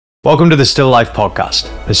Welcome to the Still Life Podcast,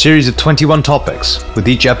 a series of 21 topics, with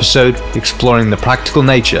each episode exploring the practical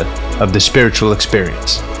nature of the spiritual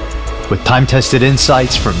experience. With time-tested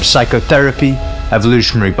insights from psychotherapy,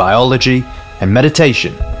 evolutionary biology, and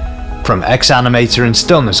meditation from ex-animator and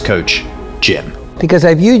stillness coach, Jim. Because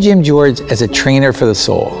I view Jim George as a trainer for the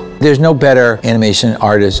soul. There's no better animation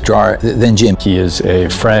artist, drawer than Jim. He is a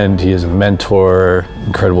friend, he is a mentor,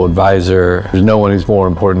 incredible advisor. There's no one who's more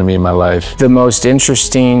important to me in my life. The most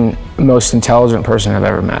interesting, most intelligent person I've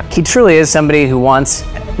ever met. He truly is somebody who wants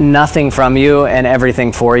nothing from you and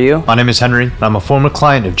everything for you. My name is Henry, and I'm a former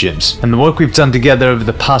client of Jim's, and the work we've done together over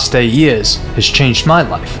the past 8 years has changed my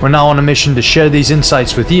life. We're now on a mission to share these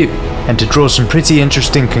insights with you and to draw some pretty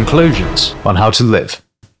interesting conclusions on how to live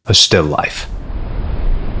a still life.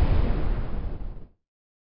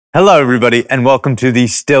 Hello, everybody, and welcome to the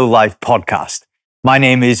Still Life Podcast. My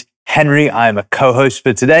name is Henry. I am a co-host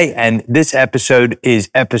for today, and this episode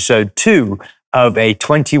is episode 2 of a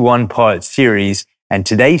 21-part series, and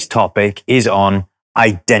today's topic is on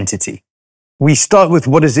identity. We start with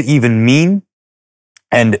what does it even mean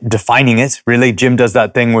and defining it. Really, Jim does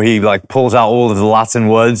that thing where he pulls out all of the Latin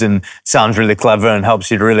words and sounds really clever and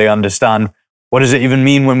helps you to really understand what does it even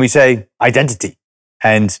mean when we say identity,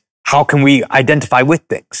 and how can we identify with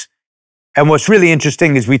things? And what's really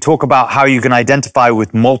interesting is we talk about how you can identify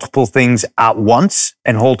with multiple things at once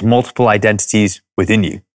and hold multiple identities within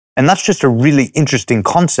you. And that's just a really interesting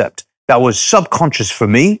concept that was subconscious for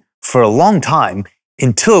me for a long time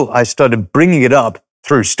until I started bringing it up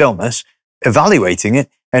through stillness, evaluating it,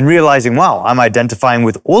 and realizing, wow, I'm identifying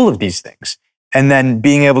with all of these things. And then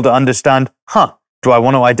being able to understand, do I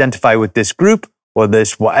want to identify with this group or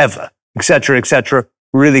this whatever, etc., etc.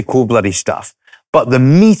 Really cool bloody stuff. But the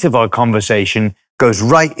meat of our conversation goes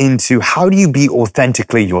right into how do you be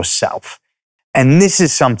authentically yourself? And this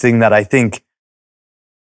is something that I think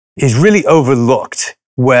is really overlooked,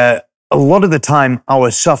 where a lot of the time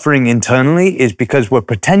our suffering internally is because we're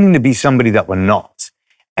pretending to be somebody that we're not.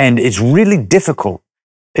 And it's really difficult,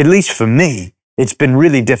 at least for me, it's been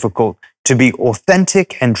really difficult to be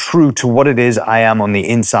authentic and true to what it is I am on the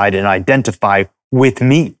inside and identify with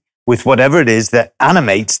me, with whatever it is that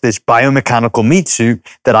animates this biomechanical meat suit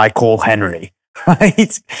that I call Henry,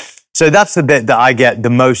 right? So that's the bit that I get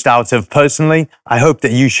the most out of personally. I hope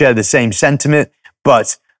that you share the same sentiment,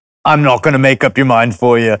 but I'm not going to make up your mind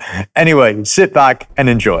for you. Anyway, sit back and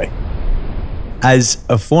enjoy. As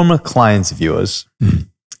a former client of yours,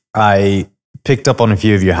 I picked up on a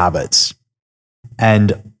few of your habits.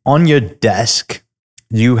 And on your desk,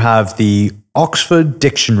 you have the Oxford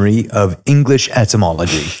Dictionary of English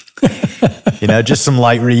Etymology. Just some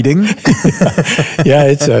light reading. Yeah,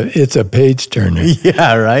 it's a page turner.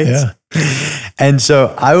 Yeah, right? Yeah. And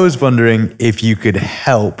so I was wondering if you could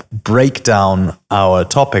help break down our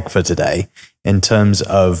topic for today in terms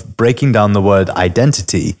of breaking down the word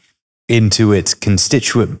identity into its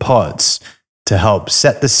constituent parts to help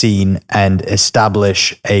set the scene and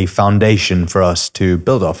establish a foundation for us to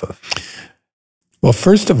build off of. Well,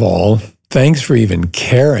 first of all, thanks for even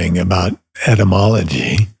caring about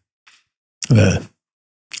etymology, the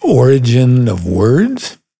origin of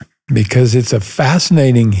words, because it's a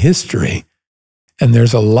fascinating history. And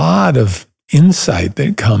there's a lot of insight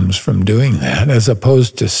that comes from doing that, as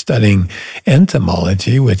opposed to studying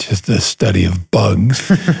entomology, which is the study of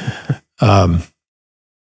bugs.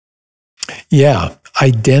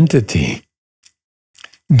 Identity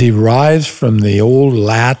derives from the old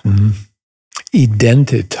Latin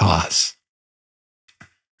identitas,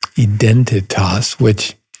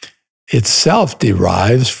 which itself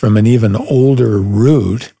derives from an even older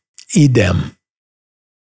root, idem,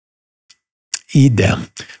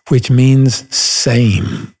 which means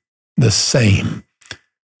same, the same.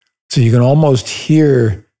 So you can almost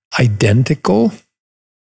hear identical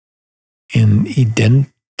in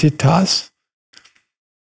identitas,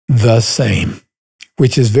 the same,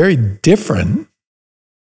 which is very different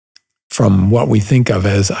from what we think of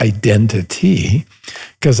as identity,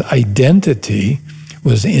 because identity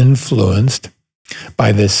was influenced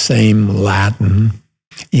by the same Latin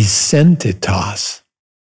essentitas.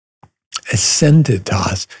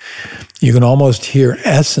 You can almost hear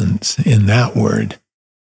essence in that word,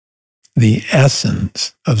 the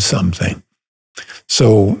essence of something.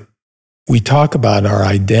 So we talk about our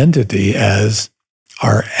identity as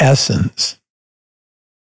our essence,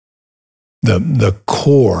 the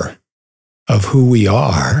core of who we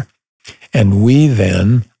are, and we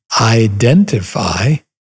then identify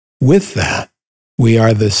with that. We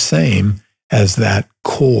are the same as that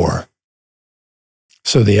core.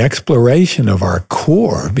 So the exploration of our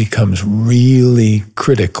core becomes really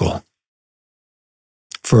critical.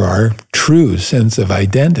 for our true sense of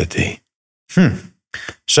identity.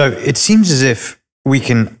 So it seems as if we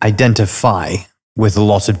can identify with a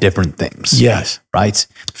lot of different things. Yes. Right?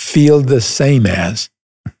 Feel the same as.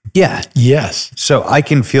 Yeah. Yes. So I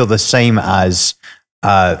can feel the same as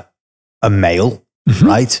a male,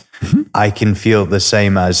 right? I can feel the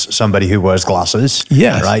same as somebody who wears glasses.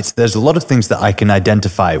 Yes. Right? There's a lot of things that I can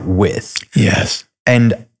identify with. Yes.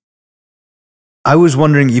 And I was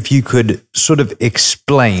wondering if you could sort of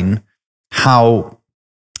explain how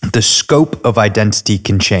the scope of identity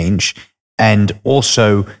can change, and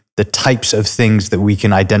also the types of things that we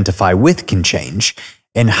can identify with can change.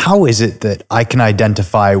 And how is it that I can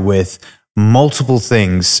identify with multiple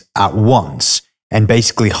things at once and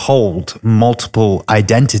basically hold multiple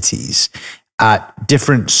identities at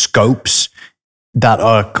different scopes that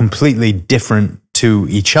are completely different to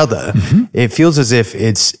each other? It feels as if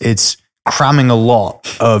it's cramming a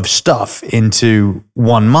lot of stuff into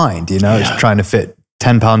one mind, you know, it's trying to fit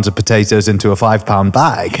 10 pounds of potatoes into a 5-pound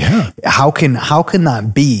bag. Yeah. How can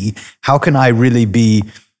that be? How can I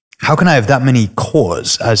have that many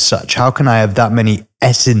cores as such? How can I have that many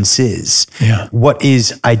essences? Yeah. What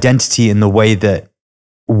is identity in the way that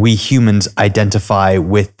we humans identify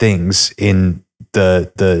with things in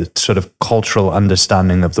the sort of cultural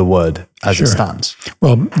understanding of the word as it stands?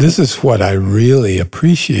 Well, this is what I really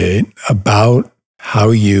appreciate about how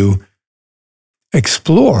you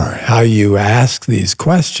explore, how you ask these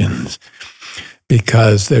questions,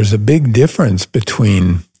 because there's a big difference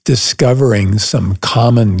between discovering some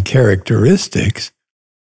common characteristics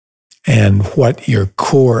and what your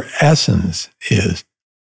core essence is.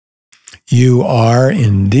 You are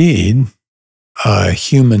indeed a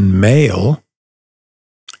human male,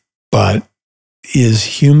 but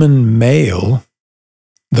is human male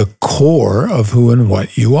the core of who and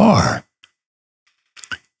what you are?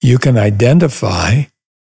 You can identify,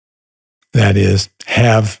 that is,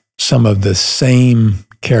 have some of the same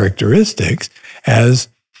characteristics as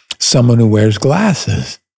someone who wears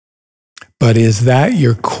glasses. But is that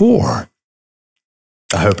your core?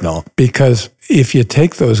 I hope not. Because if you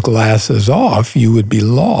take those glasses off, you would be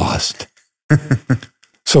lost.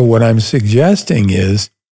 So what I'm suggesting is,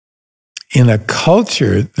 in a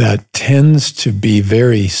culture that tends to be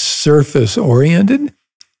very surface-oriented,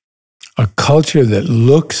 a culture that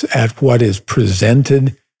looks at what is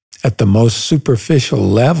presented at the most superficial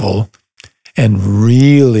level and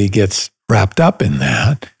really gets wrapped up in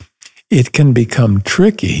that, it can become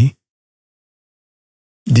tricky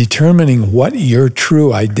determining what your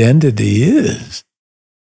true identity is.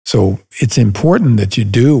 So it's important that you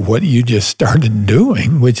do what you just started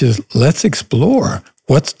doing, which is let's explore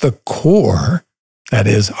what's the core, that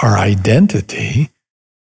is our identity,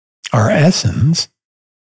 our essence,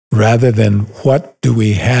 rather than what do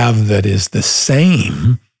we have that is the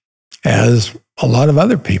same as a lot of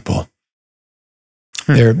other people.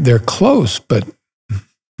 They're close, but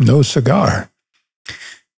no cigar.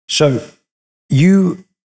 So you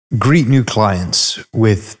greet new clients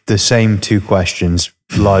with the same two questions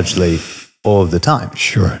largely all of the time.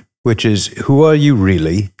 Sure. Which is, who are you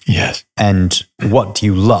really? Yes. And what do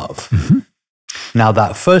you love? Now,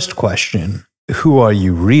 that first question, who are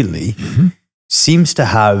you really, seems to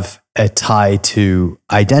have a tie to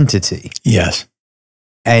identity. Yes.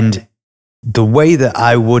 And the way that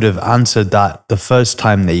I would have answered that the first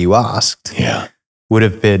time that you asked would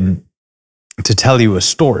have been to tell you a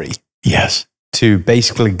story. Yes. To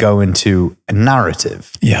basically go into a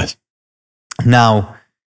narrative. Yes. Now,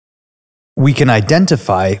 we can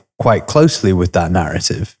identify quite closely with that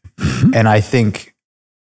narrative. And I think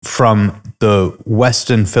from the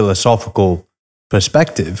Western philosophical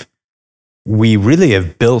perspective, we really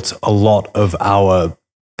have built a lot of our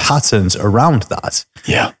patterns around that.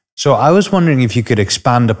 Yeah. So I was wondering if you could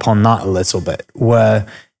expand upon that a little bit, where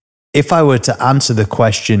if I were to answer the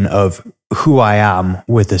question of who I am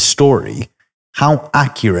with a story, how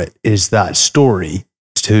accurate is that story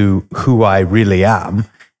to who I really am?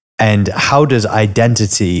 And how does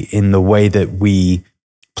identity, in the way that we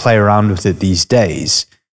play around with it these days,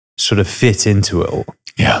 sort of fit into it all?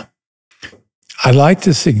 Yeah. I like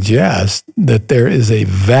to suggest that there is a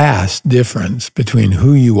vast difference between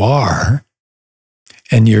who you are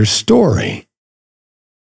and your story.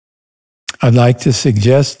 I'd like to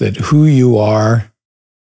suggest that who you are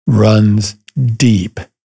runs deep,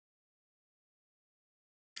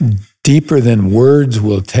 deeper than words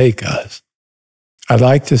will take us. I'd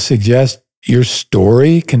like to suggest your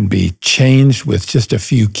story can be changed with just a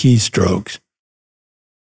few keystrokes,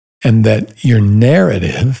 and that your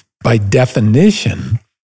narrative, by definition,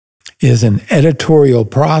 is an editorial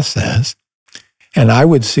process And I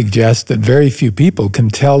would suggest that very few people can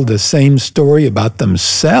tell the same story about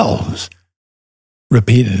themselves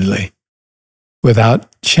repeatedly without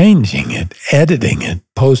changing it, editing it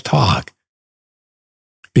post hoc.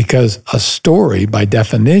 Because a story, by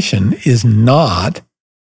definition, is not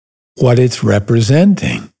what it's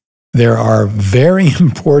representing. There are very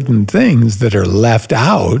important things that are left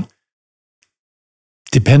out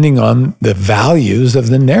depending on the values of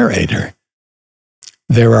the narrator.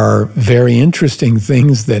 There are very interesting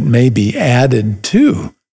things that may be added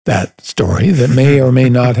to that story that may or may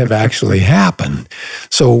not have actually happened.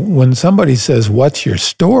 So when somebody says, "What's your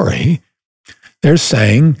story?" they're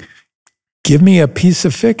saying, "Give me a piece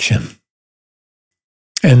of fiction."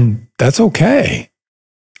 And that's okay.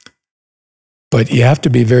 But you have to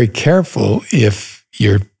be very careful if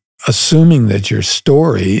you're assuming that your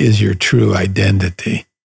story is your true identity.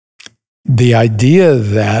 The idea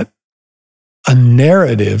that a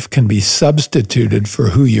narrative can be substituted for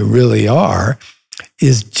who you really are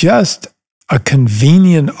is just a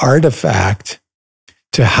convenient artifact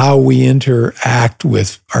to how we interact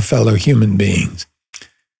with our fellow human beings.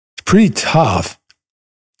 It's pretty tough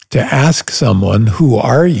to ask someone, "Who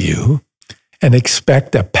are you?" and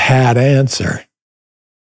expect a pat answer,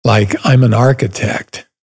 like, "I'm an architect."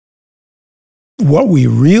 What we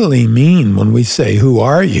really mean when we say, "Who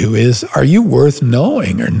are you?" is, are you worth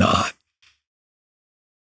knowing or not?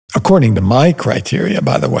 According to my criteria,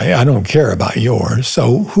 by the way, I don't care about yours.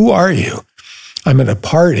 So who are you? I'm at a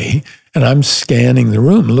party and I'm scanning the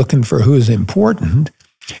room looking for who's important.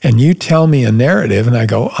 And you tell me a narrative and I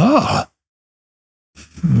go,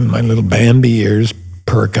 my little Bambi ears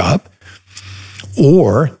perk up,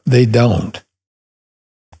 or they don't.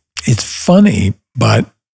 It's funny,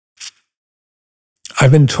 but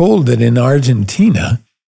I've been told that in Argentina,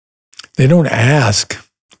 they don't ask,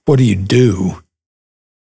 "What do you do?"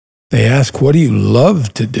 They ask, "What do you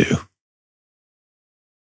love to do?"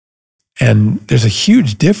 And there's a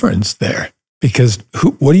huge difference there, because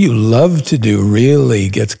what do you love to do really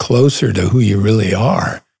gets closer to who you really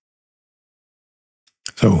are.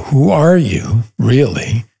 So who are you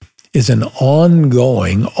really is an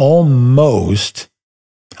ongoing, almost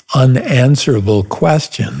unanswerable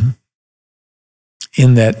question,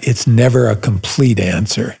 in that it's never a complete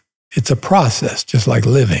answer. It's a process, just like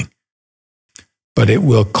living. But it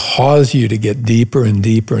will cause you to get deeper and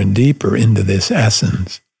deeper and deeper into this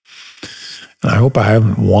essence. And I hope I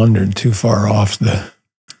haven't wandered too far off the...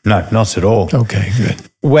 No, not at all. Okay, good.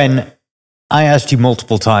 When I asked you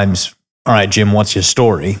multiple times, "All right, Jim, what's your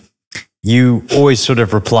story?" you always sort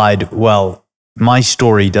of replied, "Well, my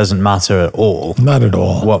story doesn't matter at all. Not at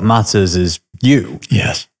all. What matters is you."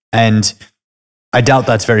 Yes. And I doubt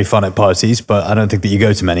that's very fun at parties, but I don't think that you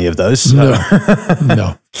go to many of those. So. No.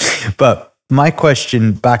 No. But my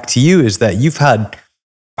question back to you is that you've had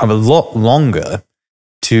a lot longer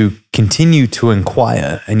to continue to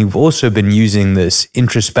inquire, and you've also been using this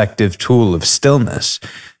introspective tool of stillness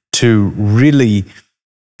to really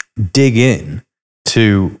dig in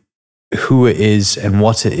to who it is and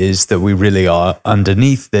what it is that we really are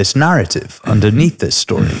underneath this narrative, underneath this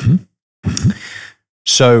story. Mm-hmm. Mm-hmm.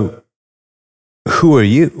 So who are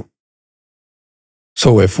you?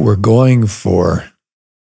 So if we're going for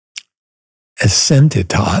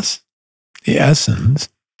essentitas, the essence,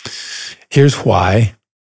 here's why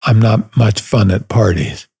I'm not much fun at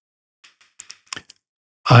parties.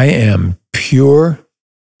 I am pure,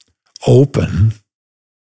 open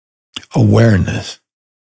awareness.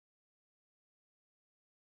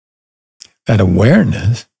 That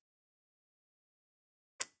awareness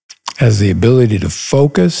has the ability to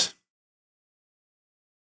focus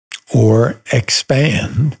or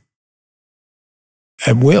expand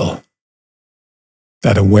at will.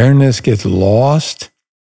 That awareness gets lost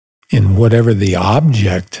in whatever the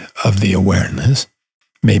object of the awareness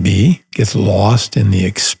may be, gets lost in the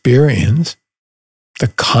experience, the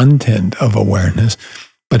content of awareness,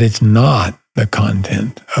 but it's not the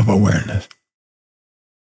content of awareness.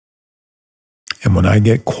 And when I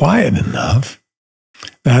get quiet enough,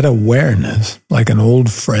 that awareness, like an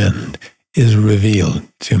old friend, is revealed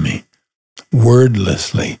to me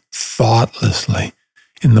wordlessly, thoughtlessly,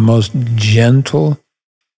 in the most gentle,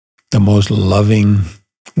 the most loving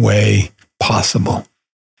way possible.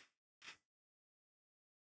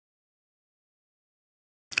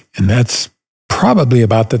 And that's probably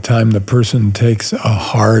about the time the person takes a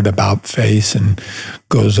hard about face and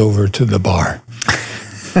goes over to the bar.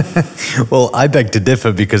 Well, I beg to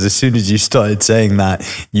differ, because as soon as you started saying that,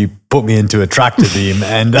 you put me into a tractor beam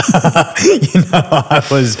and, I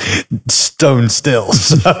was stone still.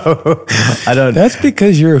 So I don't... That's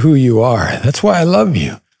because you're who you are. That's why I love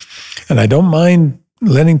you. And I don't mind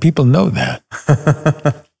letting people know that.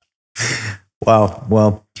 Wow.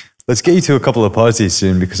 Well, let's get you to a couple of parties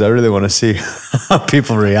soon because I really want to see how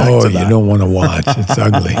people react to that. You don't want to watch. It's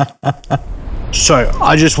ugly. So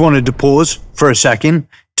I just wanted to pause for a second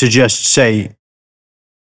to just say,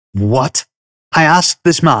 what? I asked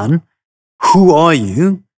this man, who are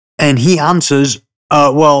you? And he answers,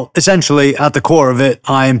 well, essentially at the core of it,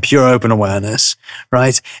 I am pure open awareness,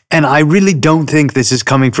 right? And I really don't think this is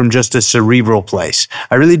coming from just a cerebral place.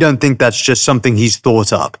 I really don't think that's just something he's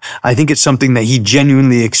thought up. I think it's something that he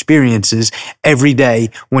genuinely experiences every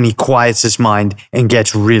day when he quiets his mind and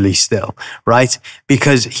gets really still, right?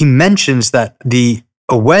 Because he mentions that the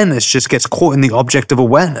awareness just gets caught in the object of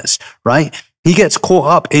awareness, right? He gets caught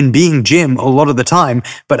up in being Jim a lot of the time,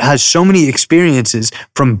 but has so many experiences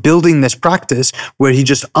from building this practice where he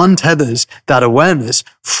just untethers that awareness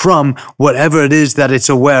from whatever it is that it's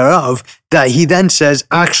aware of, that he then says,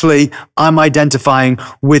 actually, I'm identifying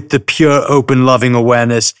with the pure, open, loving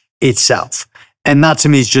awareness itself. And that to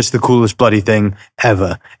me is just the coolest bloody thing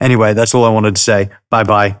ever. Anyway, that's all I wanted to say.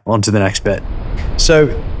 Bye-bye. On to the next bit.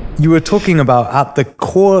 So you were talking about at the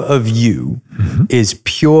core of you is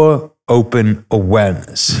pure open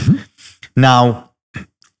awareness. Now,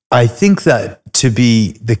 I think that to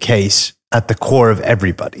be the case at the core of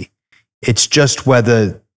everybody, it's just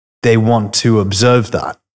whether they want to observe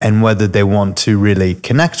that and whether they want to really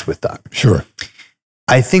connect with that. Sure.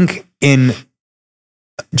 I think in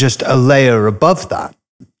just a layer above that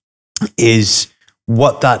is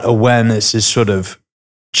what that awareness is sort of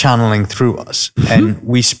channeling through us. And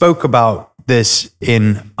we spoke about this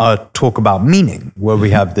in our talk about meaning, where we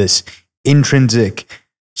have this intrinsic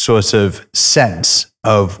sort of sense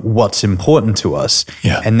of what's important to us.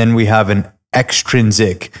 Yeah. And then we have an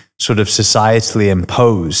extrinsic sort of societally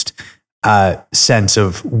imposed sense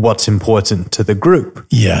of what's important to the group.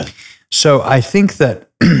 Yeah. So I think that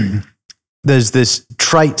there's this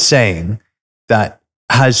trite saying that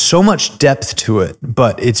has so much depth to it,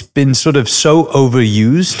 but it's been sort of so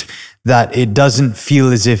overused that it doesn't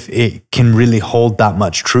feel as if it can really hold that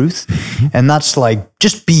much truth. And that's like,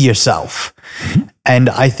 just be yourself. And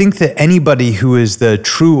I think that anybody who is the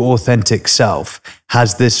true authentic self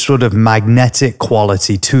has this sort of magnetic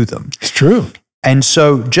quality to them. It's true. And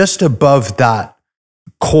so just above that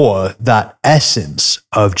core, that essence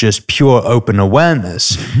of just pure open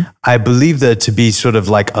awareness, I believe there to be sort of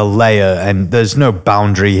like a layer, and there's no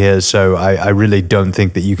boundary here. So I really don't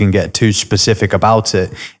think that you can get too specific about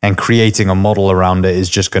it, and creating a model around it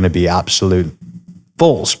is just going to be absolute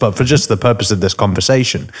false. But for just the purpose of this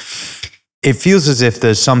conversation, it feels as if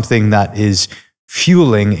there's something that is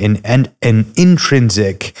fueling an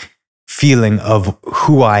intrinsic feeling of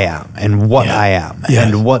who I am and what I am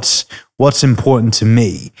and what's important to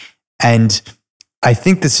me. And I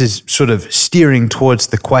think this is sort of steering towards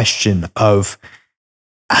the question of,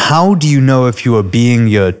 how do you know if you are being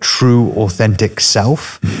your true authentic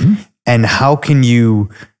self? And how can you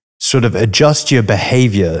sort of adjust your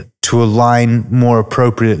behavior to align more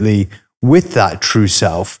appropriately with that true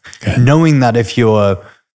self, knowing that if you are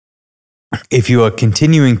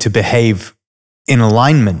continuing to behave in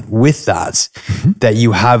alignment with that, that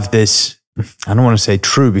you have this, I don't want to say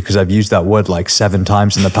true because I've used that word like 7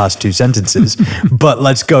 times in the past 2 sentences, but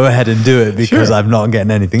let's go ahead and do it because I'm not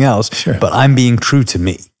getting anything else, but I'm being true to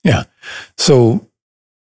me. Yeah. So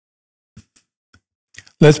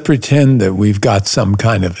let's pretend that we've got some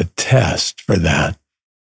kind of a test for that.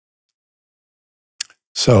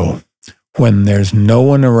 So when there's no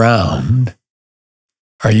one around,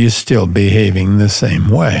 are you still behaving the same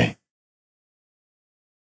way?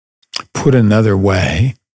 Put another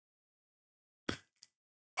way,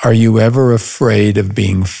 are you ever afraid of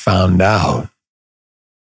being found out?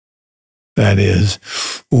 That is,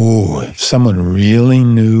 if someone really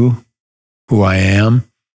knew who I am,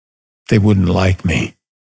 they wouldn't like me.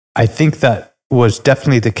 I think that was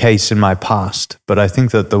definitely the case in my past, but I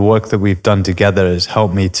think that the work that we've done together has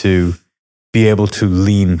helped me to be able to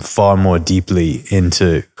lean far more deeply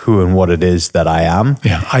into who and what it is that I am.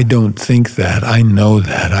 Yeah, I don't think that. I know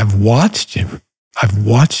that. I've watched you. I've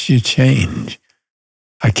watched you change.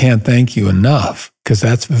 I can't thank you enough because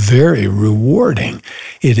that's very rewarding.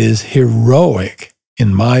 It is heroic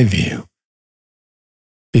in my view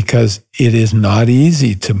because it is not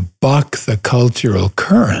easy to buck the cultural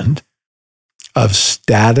current of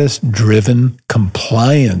status-driven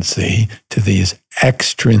compliancy to these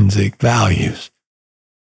extrinsic values.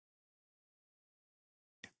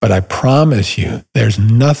 But I promise you, there's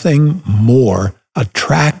nothing more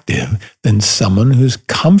attractive than someone who's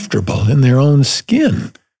comfortable in their own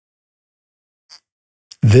skin.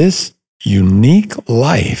 This unique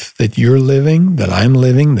life that you're living, that I'm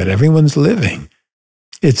living, that everyone's living.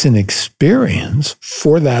 It's an experience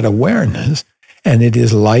for that awareness, and it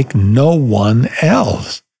is like no one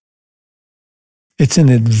else. It's an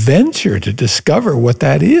adventure to discover what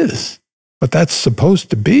that is, what that's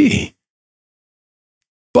supposed to be.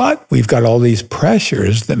 But we've got all these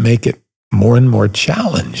pressures that make it more and more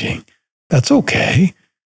challenging. That's okay.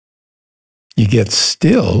 You get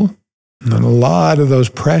still, and a lot of those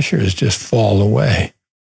pressures just fall away.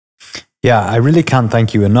 Yeah, I really can't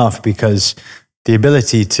thank you enough, because the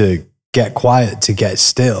ability to get quiet, to get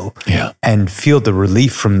still, and feel the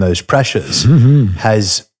relief from those pressures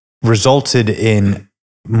has resulted in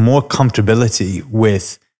more comfortability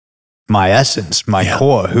with my essence, my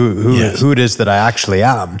core, who it is that I actually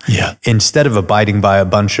am, instead of abiding by a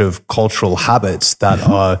bunch of cultural habits that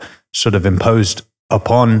are sort of imposed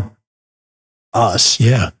upon us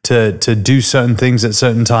to do certain things at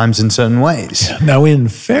certain times in certain ways. Now, in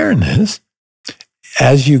fairness,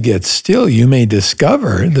 as you get still, you may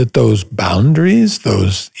discover that those boundaries,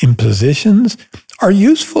 those impositions are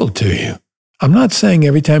useful to you. I'm not saying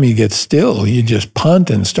every time you get still, you just punt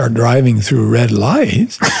and start driving through red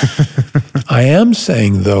lights. I am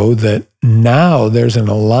saying, though, that now there's an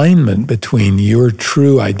alignment between your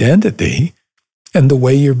true identity and the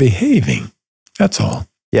way you're behaving. That's all.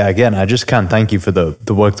 Yeah, again, I just can't thank you for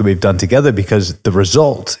the work that we've done together, because the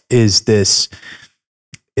result is this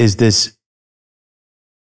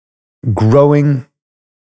growing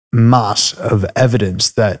mass of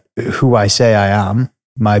evidence that who I say I am,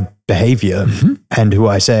 my behavior, and who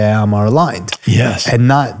I say I am are aligned. Yes. And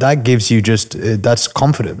that gives you that's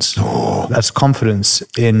confidence. That's confidence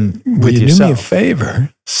with yourself. Do me a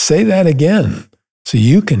favor? Say that again so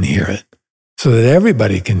you can hear it, so that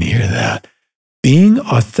everybody can hear that. Being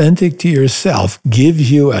authentic to yourself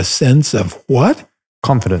gives you a sense of what?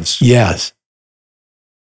 Confidence. Yes.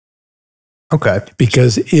 Okay.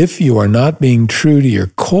 Because if you are not being true to your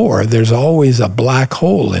core, there's always a black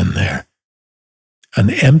hole in there. An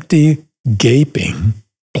empty, gaping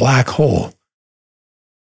black hole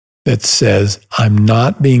that says, I'm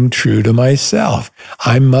not being true to myself.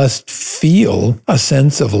 I must feel a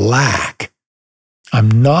sense of lack. I'm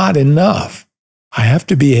not enough. I have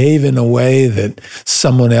to behave in a way that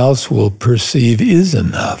someone else will perceive is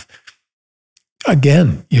enough.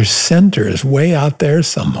 Again, your center is way out there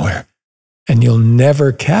somewhere, and you'll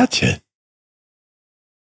never catch it.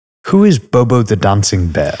 Who is Bobo the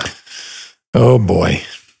Dancing Bear? Oh, boy.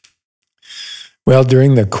 Well,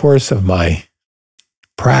 during the course of my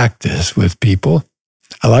practice with people,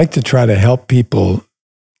 I like to try to help people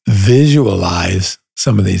visualize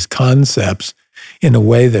some of these concepts in a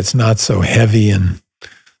way that's not so heavy and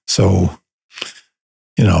so,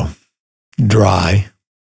 dry.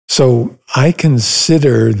 So I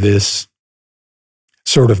consider this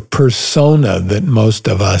sort of persona that most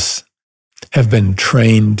of us have been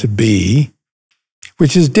trained to be,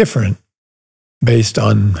 which is different based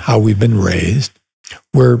on how we've been raised.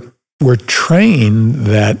 We're trained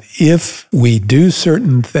that if we do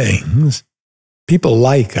certain things, people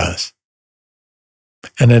like us.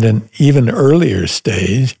 And at an even earlier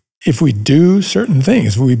stage, if we do certain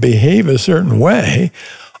things, we behave a certain way,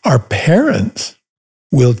 our parents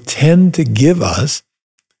will tend to give us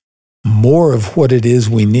more of what it is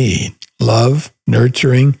we need: love,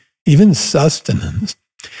 nurturing, even sustenance.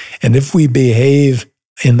 And if we behave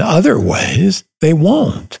in other ways, they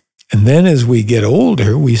won't. And then as we get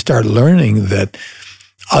older, we start learning that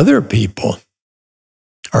other people,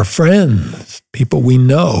 our friends, people we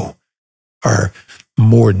know, our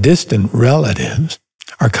more distant relatives,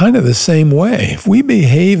 are kind of the same way. If we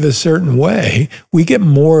behave a certain way, we get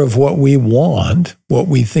more of what we want, what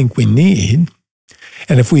we think we need.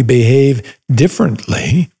 And if we behave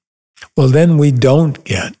differently, well, then we don't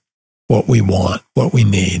get what we want, what we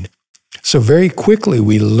need. So very quickly,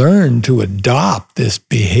 we learn to adopt this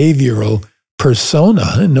behavioral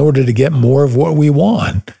persona in order to get more of what we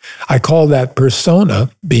want. I call that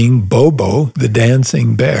persona being Bobo, the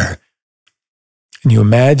dancing bear. And you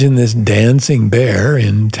imagine this dancing bear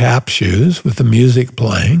in tap shoes with the music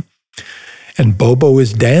playing, and Bobo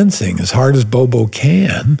is dancing as hard as Bobo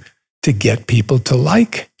can to get people to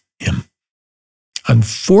like him.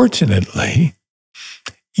 Unfortunately,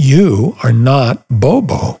 you are not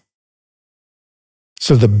Bobo.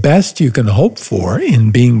 So the best you can hope for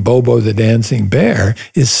in being Bobo the dancing bear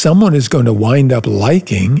is someone who's going to wind up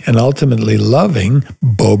liking and ultimately loving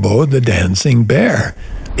Bobo the dancing bear.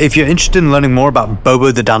 If you're interested in learning more about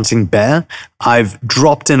Bobo the Dancing Bear, I've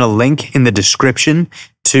dropped in a link in the description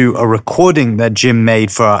to a recording that Jim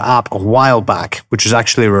made for our app a while back, which was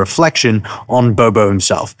actually a reflection on Bobo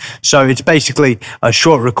himself. So it's basically a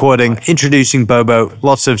short recording introducing Bobo,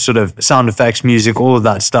 lots of sort of sound effects, music, all of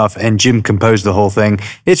that stuff, and Jim composed the whole thing.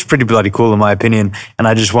 It's pretty bloody cool in my opinion, and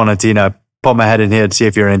I just wanted to, pop my head in here to see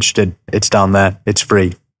if you're interested. It's down there, it's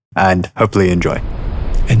free, and hopefully you enjoy.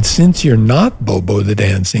 And since you're not Bobo the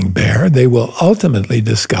dancing bear, they will ultimately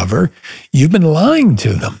discover you've been lying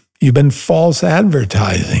to them. You've been false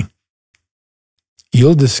advertising.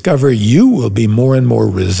 You'll discover you will be more and more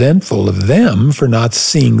resentful of them for not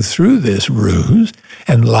seeing through this ruse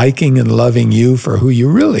and liking and loving you for who you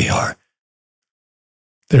really are.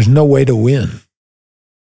 There's no way to win.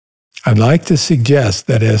 I'd like to suggest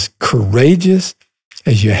that as courageous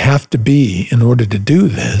as you have to be in order to do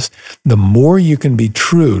this, the more you can be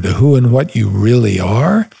true to who and what you really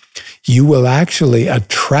are, you will actually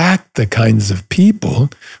attract the kinds of people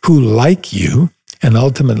who like you and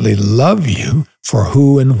ultimately love you for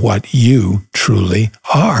who and what you truly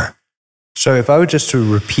are. So if I were just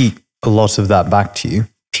to repeat a lot of that back to you.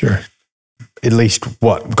 Sure. At least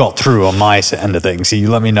what got through on my end of things. So you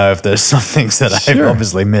let me know if there's some things that I've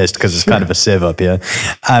obviously missed, because it's kind of a sieve up here.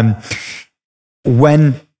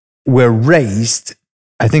 When we're raised,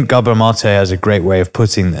 I think Gabor Mate has a great way of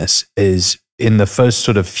putting this, is in the first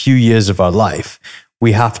sort of few years of our life,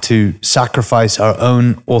 we have to sacrifice our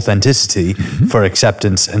own authenticity for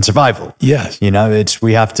acceptance and survival. Yes.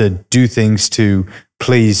 We have to do things to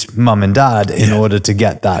please mum and dad in order to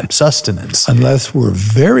get that sustenance. Unless we're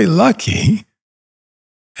very lucky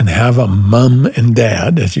and have a mum and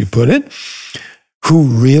dad, as you put it, who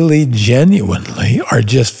really genuinely are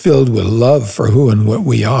just filled with love for who and what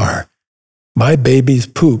we are. My baby's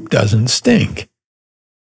poop doesn't stink.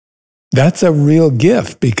 That's a real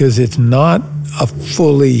gift, because it's not a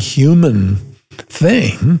fully human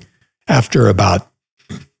thing after about,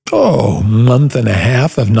 month and a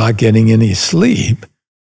half of not getting any sleep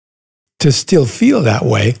to still feel that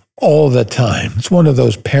way all the time. It's one of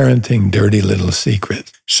those parenting dirty little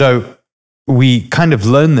secrets. So we kind of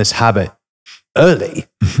learn this habit early,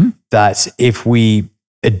 that if we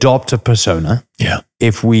adopt a persona,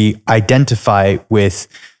 if we identify with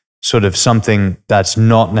sort of something that's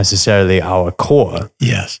not necessarily our core,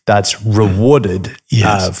 that's rewarded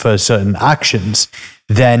for certain actions,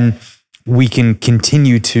 then we can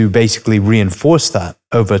continue to basically reinforce that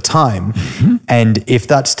over time. And if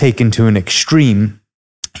that's taken to an extreme,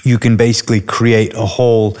 you can basically create a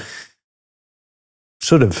whole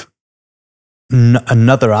sort of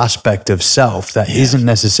another aspect of self that isn't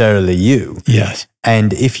necessarily you.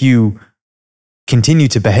 And if you continue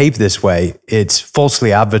to behave this way, it's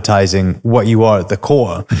falsely advertising what you are at the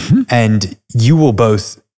core. And you will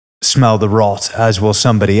both smell the rot, as will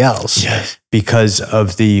somebody else, because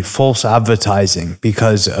of the false advertising,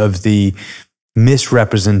 because of the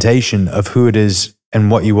misrepresentation of who it is and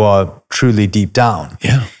what you are truly deep down.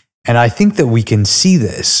 And I think that we can see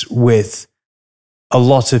this with a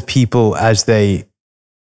lot of people as they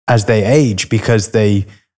age, because I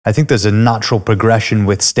think there's a natural progression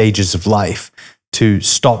with stages of life to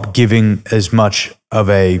stop giving as much of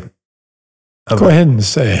a Go ahead and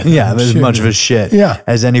say it. As much of a shit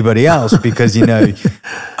as anybody else, because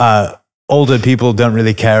older people don't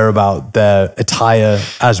really care about their attire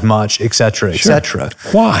as much, etc., etc.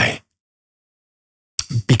 Why?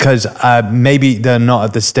 Because maybe they're not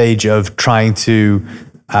at the stage of trying to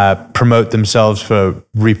promote themselves for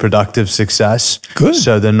reproductive success.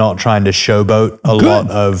 So they're not trying to showboat a lot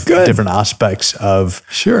of different aspects of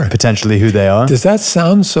potentially who they are. Does that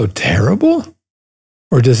sound so terrible?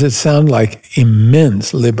 Or does it sound like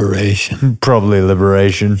immense liberation? Probably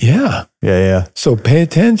liberation. Yeah. So pay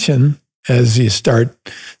attention as you start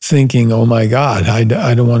thinking, oh my God, I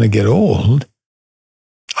don't want to get old.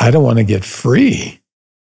 I don't want to get free,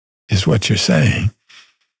 is what you're saying.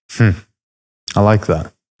 I like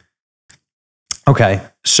that. Okay,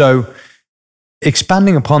 so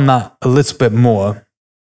expanding upon that a little bit more,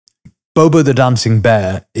 Bobo the Dancing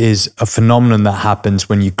Bear is a phenomenon that happens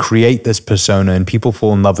when you create this persona and people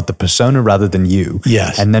fall in love with the persona rather than you.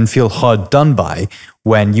 And then feel hard done by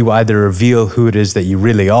when you either reveal who it is that you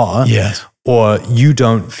really are, or you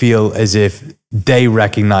don't feel as if they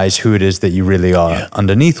recognize who it is that you really are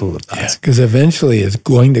underneath all of that. Because eventually it's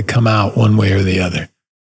going to come out one way or the other,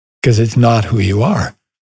 because it's not who you are.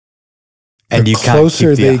 And the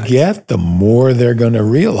closer they get, the more they're going to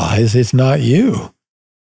realize it's not you.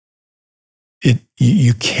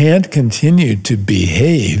 You can't continue to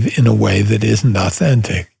behave in a way that isn't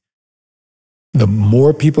authentic. The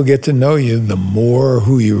more people get to know you, the more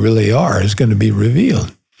who you really are is going to be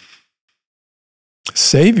revealed.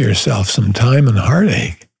 Save yourself some time and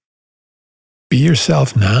heartache. Be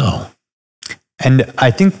yourself now. And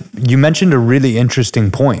I think you mentioned a really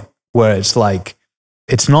interesting point where it's like,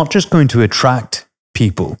 it's not just going to attract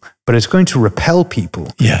people, but it's going to repel people.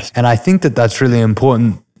 Yes. And I think that that's really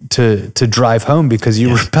important to drive home, because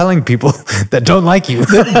you're repelling people that don't like you.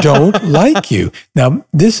 That don't like you. Now,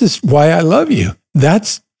 this is why I love you.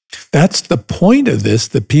 That's the point of this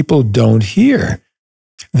that people don't hear.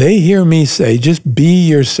 They hear me say, just be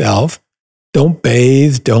yourself. Don't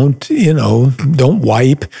bathe. Don't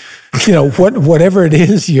wipe. Whatever it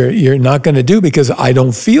is you're not going to do because I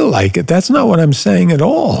don't feel like it. That's not what I'm saying at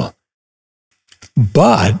all.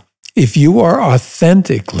 But if you are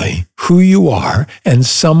authentically who you are and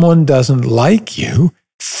someone doesn't like you,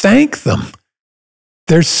 thank them.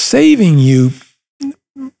 They're saving you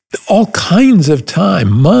all kinds of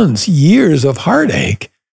time, months, years of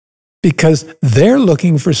heartache, because they're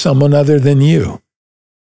looking for someone other than you.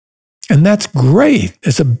 And that's great.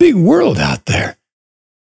 It's a big world out there.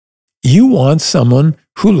 You want someone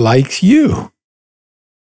who likes you.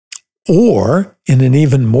 Or, in an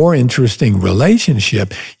even more interesting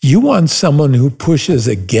relationship, you want someone who pushes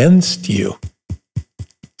against you.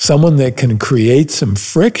 Someone that can create some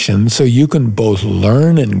friction so you can both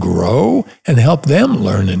learn and grow and help them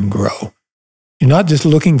learn and grow. You're not just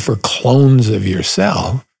looking for clones of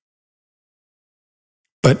yourself.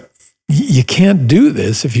 But you can't do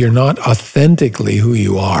this if you're not authentically who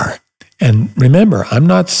you are. And remember, I'm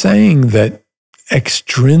not saying that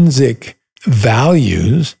extrinsic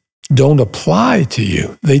values don't apply to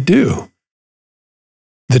you. They do.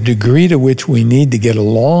 The degree to which we need to get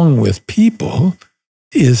along with people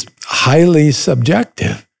is highly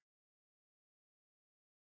subjective.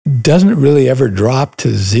 Doesn't really ever drop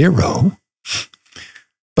to zero.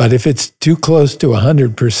 But if it's too close to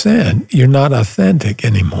 100%, you're not authentic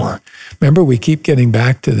anymore. Remember, we keep getting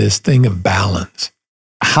back to this thing of balance.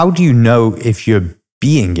 How do you know if you're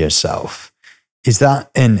being yourself? Is that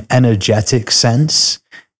an energetic sense?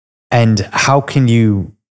 And how can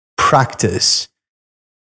you practice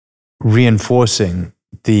reinforcing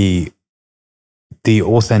the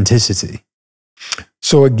authenticity?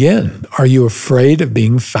 So again, are you afraid of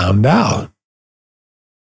being found out?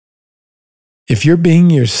 If you're being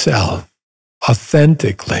yourself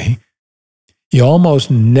authentically, you almost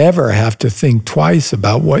never have to think twice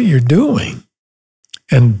about what you're doing.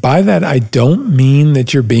 And by that, I don't mean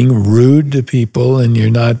that you're being rude to people and you're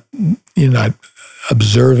not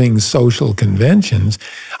observing social conventions.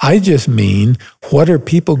 I just mean, what are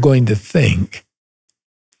people going to think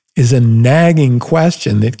is a nagging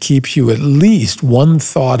question that keeps you at least one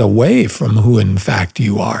thought away from who in fact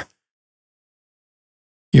you are.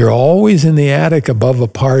 You're always in the attic above a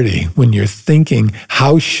party when you're thinking,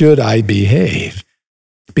 how should I behave?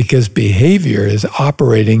 Because behavior is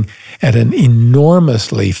operating at an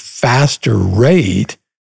enormously faster rate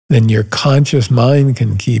than your conscious mind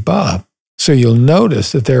can keep up. So you'll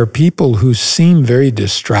notice that there are people who seem very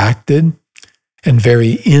distracted and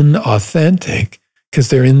very inauthentic because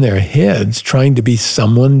they're in their heads trying to be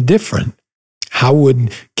someone different. How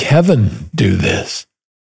would Kevin do this?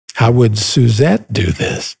 How would Suzette do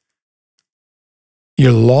this?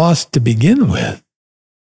 You're lost to begin with.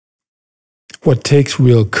 What takes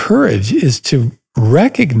real courage is to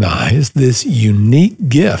recognize this unique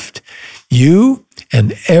gift. You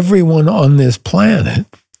and everyone on this planet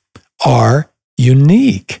are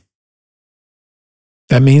unique.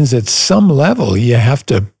 That means at some level you have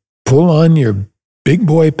to pull on your big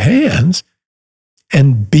boy pants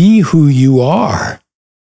and be who you are.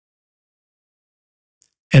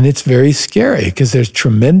 And it's very scary because there's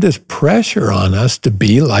tremendous pressure on us to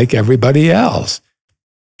be like everybody else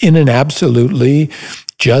in an absolutely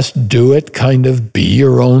just do it, kind of be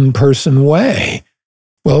your own person way.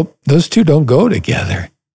 Well, those two don't go together.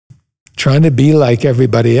 Trying to be like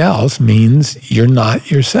everybody else means you're not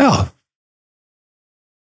yourself.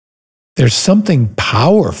 There's something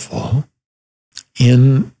powerful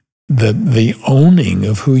in the owning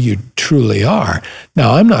of who you truly are.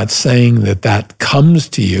 Now, I'm not saying that that comes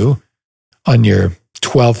to you on your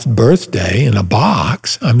 12th birthday in a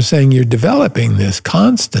box. I'm saying you're developing this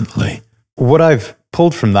constantly. What I've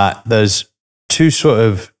pulled from that, there's two sort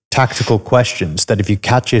of tactical questions that if you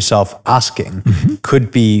catch yourself asking could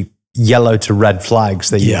be yellow to red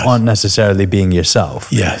flags that you aren't necessarily being yourself.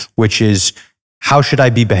 Yes. Which is, how should I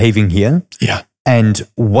be behaving here? Yeah. And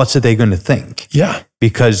what are they going to think? Yeah.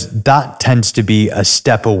 Because that tends to be a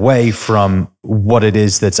step away from what it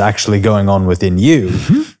is that's actually going on within you.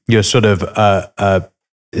 You're sort of,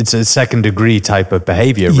 it's a second degree type of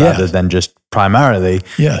behavior rather than just primarily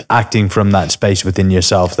acting from that space within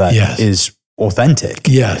yourself that is authentic.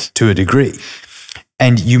 Yes. To a degree.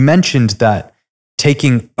 And you mentioned that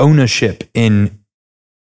taking ownership in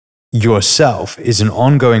yourself is an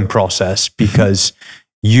ongoing process because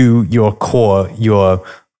your core,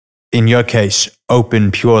 in your case,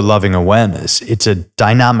 open, pure, loving awareness, it's a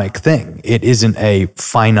dynamic thing. It isn't a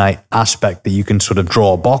finite aspect that you can sort of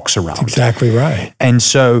draw a box around. That's exactly right. And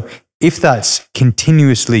so if that's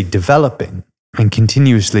continuously developing and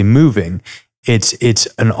continuously moving, it's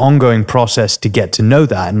an ongoing process to get to know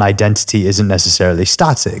that, and identity isn't necessarily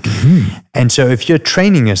static. Mm-hmm. And so if you're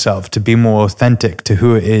training yourself to be more authentic to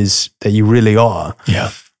who it is that you really are,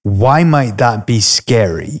 yeah, why might that be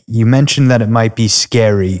scary? You mentioned that it might be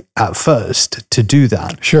scary at first to do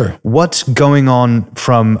that. Sure. What's going on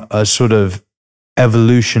from a sort of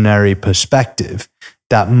evolutionary perspective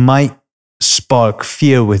that might spark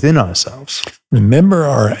fear within ourselves? Remember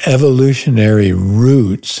our evolutionary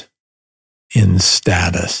roots in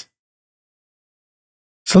status.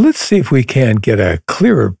 So let's see if we can get a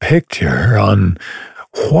clearer picture on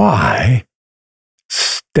why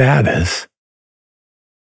status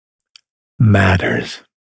matters.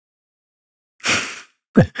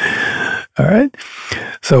 All right?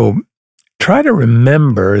 So try to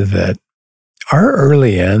remember that our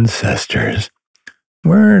early ancestors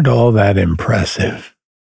weren't all that impressive.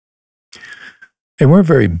 They weren't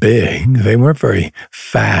very big. They weren't very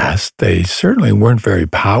fast. They certainly weren't very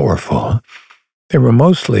powerful. They were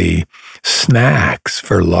mostly snacks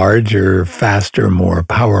for larger, faster, more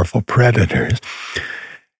powerful predators.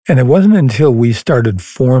 And it wasn't until we started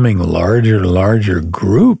forming larger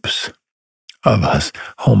groups of us,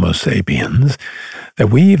 Homo sapiens,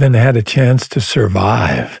 that we even had a chance to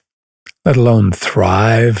survive, let alone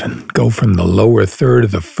thrive and go from the lower third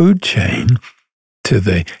of the food chain to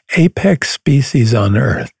the apex species on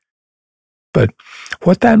Earth. But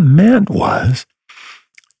what that meant was,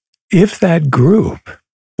 if that group,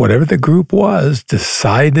 whatever the group was,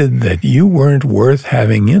 decided that you weren't worth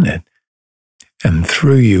having in it and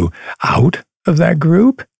threw you out of that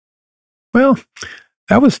group, well,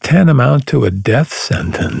 that was tantamount to a death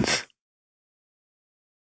sentence.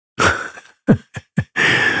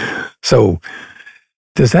 So,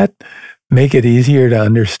 does that make it easier to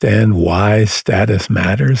understand why status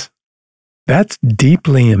matters? That's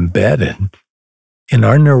deeply embedded in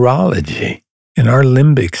our neurology, in our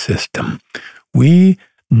limbic system. We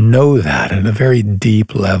know that at a very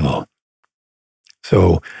deep level.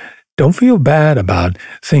 So don't feel bad about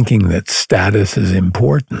thinking that status is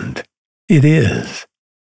important. It is.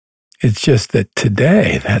 It's just that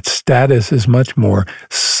today, that status is much more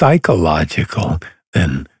psychological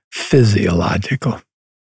than physiological.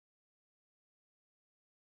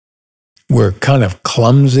 We're kind of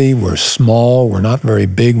clumsy, we're small, we're not very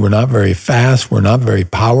big, we're not very fast, we're not very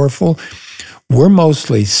powerful. We're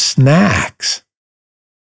mostly snacks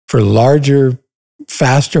for larger,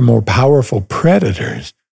 faster, more powerful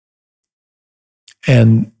predators.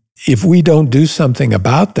 And if we don't do something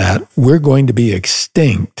about that, we're going to be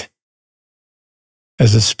extinct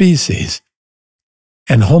as a species.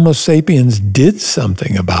 And Homo sapiens did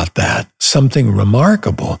something about that, something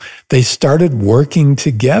remarkable. They started working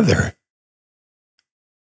together.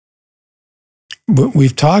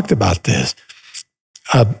 We've talked about this.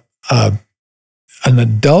 An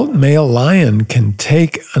adult male lion can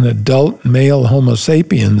take an adult male Homo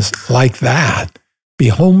sapiens like that, be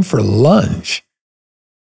home for lunch.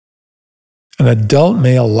 An adult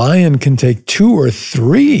male lion can take 2 or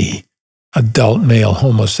 3 adult male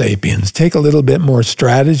Homo sapiens, take a little bit more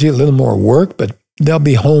strategy, a little more work, but they'll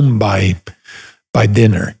be home by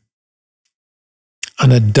dinner.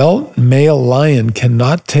 An adult male lion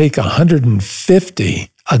cannot take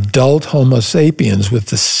 150 adult Homo sapiens with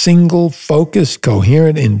the single focused,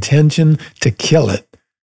 coherent intention to kill it.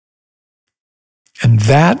 And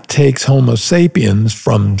that takes Homo sapiens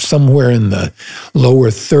from somewhere in the lower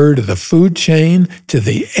third of the food chain to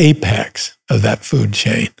the apex of that food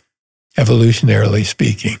chain, evolutionarily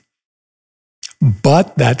speaking.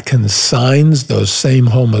 But that consigns those same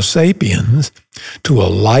Homo sapiens to a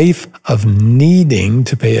life of needing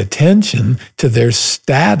to pay attention to their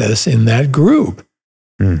status in that group.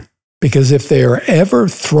 Because if they are ever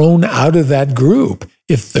thrown out of that group,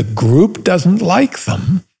 if the group doesn't like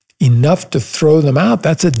them enough to throw them out,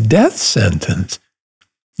 that's a death sentence.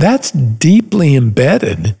 That's deeply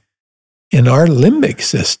embedded in our limbic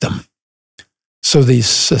system. So these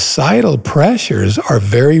societal pressures are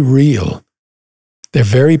very real. They're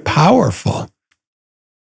very powerful.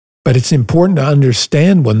 But it's important to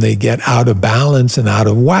understand when they get out of balance and out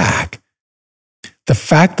of whack. The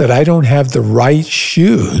fact that I don't have the right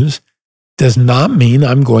shoes does not mean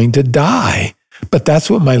I'm going to die. But that's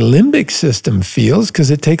what my limbic system feels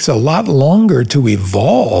because it takes a lot longer to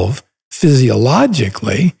evolve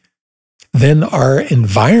physiologically than our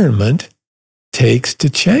environment takes to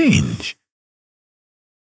change.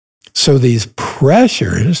 So these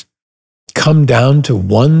pressures come down to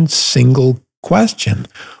one single question.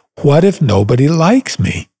 What if nobody likes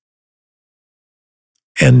me?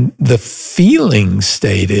 And the feeling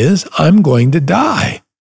state is, I'm going to die.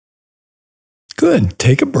 Good.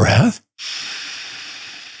 Take a breath.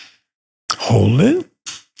 Hold it.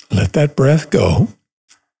 Let that breath go.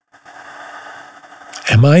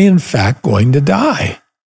 Am I in fact going to die?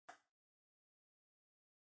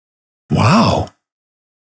 Wow.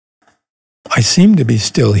 I seem to be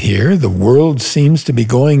still here. The world seems to be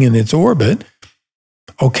going in its orbit.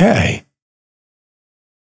 Okay.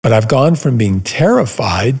 But I've gone from being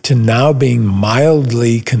terrified to now being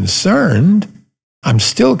mildly concerned. I'm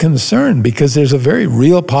still concerned because there's a very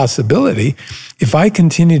real possibility. If I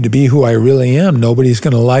continue to be who I really am, nobody's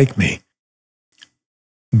going to like me.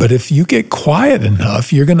 But if you get quiet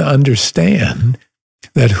enough, you're going to understand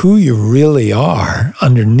that who you really are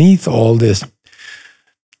underneath all this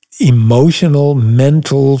emotional,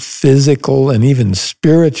 mental, physical, and even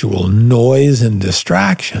spiritual noise and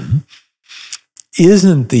distraction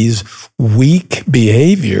isn't these weak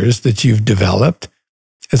behaviors that you've developed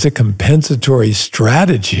as a compensatory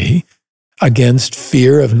strategy against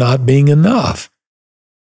fear of not being enough.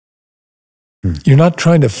 You're not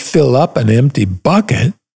trying to fill up an empty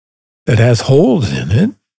bucket that has holes in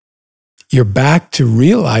it. You're back to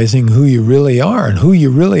realizing who you really are, and who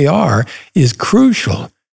you really are is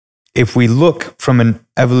crucial. If we look from an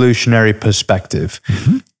evolutionary perspective,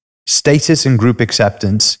 status and group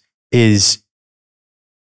acceptance is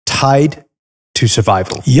tied to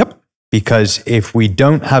survival. Yep. Because if we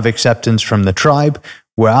don't have acceptance from the tribe,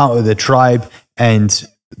 we're out of the tribe, and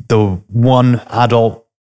the one adult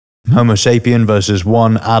Homo sapien versus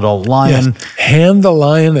one adult lion. Yes. Hand the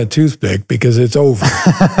lion a toothpick because it's over.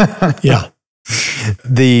 Yeah.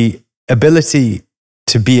 The ability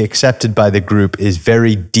to be accepted by the group is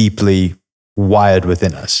very deeply wired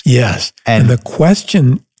within us. Yes. And the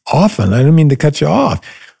question often, I don't mean to cut you off,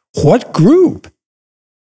 what group?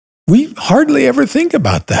 We hardly ever think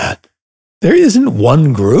about that. There isn't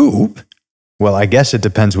one group. Well, I guess it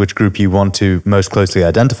depends which group you want to most closely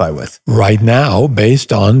identify with. Right now,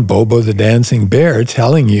 based on Bobo the Dancing Bear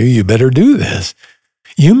telling you, you better do this,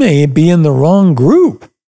 you may be in the wrong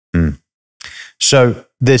group. So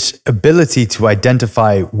this ability to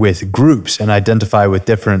identify with groups and identify with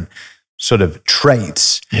different sort of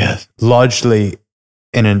traits, yes, largely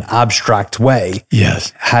in an abstract way,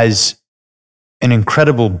 yes, has an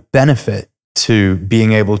incredible benefit to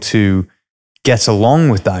being able to get along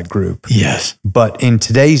with that group. Yes. But in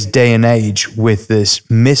today's day and age, with this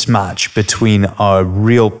mismatch between our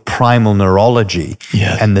real primal neurology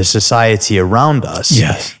yes, and the society around us,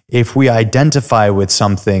 yes, if we identify with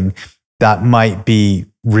something that might be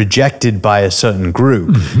rejected by a certain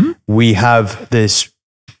group, we have this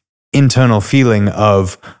internal feeling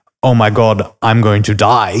of, oh my God, I'm going to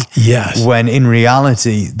die. Yes. When in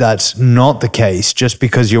reality, that's not the case. Just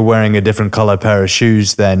because you're wearing a different color pair of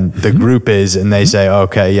shoes than the group is, and they say,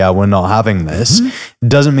 okay, yeah, we're not having this,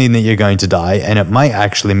 doesn't mean that you're going to die. And it might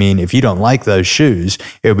actually mean if you don't like those shoes,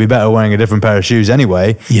 it would be better wearing a different pair of shoes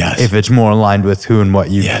anyway. Yes. If it's more aligned with who and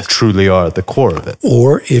what you truly are at the core of it.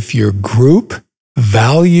 Or if your group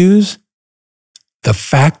values the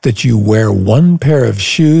fact that you wear one pair of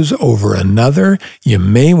shoes over another, you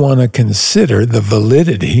may want to consider the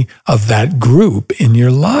validity of that group in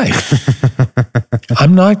your life.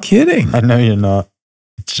 I'm not kidding. I know you're not.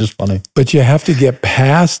 It's just funny. But you have to get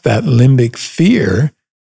past that limbic fear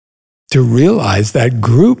to realize that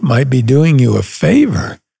group might be doing you a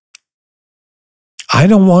favor. I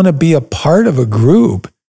don't want to be a part of a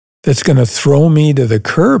group that's going to throw me to the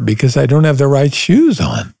curb because I don't have the right shoes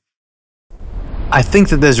on. I think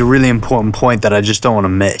that there's a really important point that I just don't want to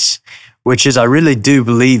miss, which is I really do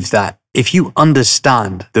believe that if you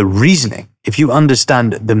understand the reasoning, if you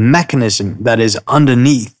understand the mechanism that is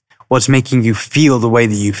underneath what's making you feel the way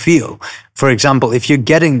that you feel. For example, if you're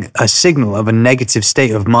getting a signal of a negative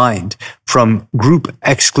state of mind from group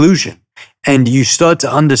exclusion, and you start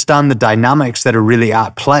to understand the dynamics that are really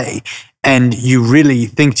at play, and you really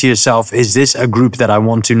think to yourself, is this a group that I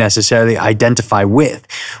want to necessarily identify with?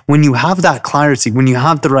 When you have that clarity, when you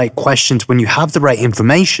have the right questions, when you have the right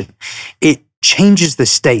information, it changes the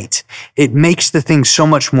state. It makes the thing so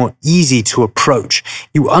much more easy to approach.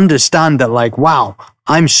 You understand that, like, wow,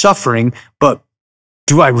 I'm suffering, but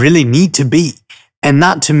do I really need to be? And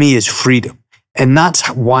that to me is freedom. And that's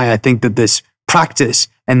why I think that this practice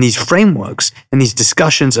and these frameworks and these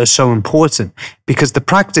discussions are so important because the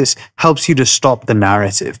practice helps you to stop the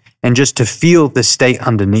narrative and just to feel the state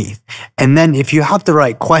underneath. And then if you have the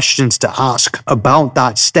right questions to ask about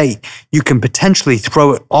that state, you can potentially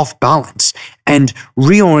throw it off balance and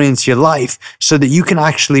reorient your life so that you can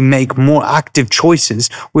actually make more active choices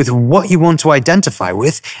with what you want to identify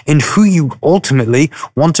with and who you ultimately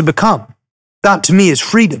want to become. That to me is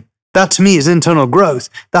freedom. That to me is internal growth.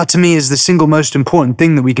 That to me is the single most important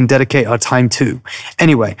thing that we can dedicate our time to.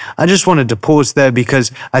 Anyway, I just wanted to pause there because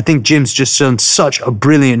I think Jim's just done such a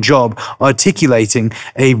brilliant job articulating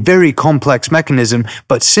a very complex mechanism,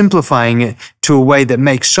 but simplifying it to a way that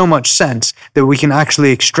makes so much sense that we can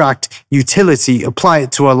actually extract utility, apply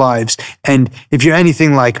it to our lives. And if you're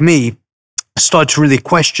anything like me, start to really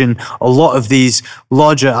question a lot of these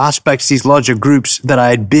larger aspects, these larger groups that I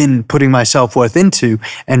had been putting my self-worth into,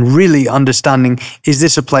 and really understanding, is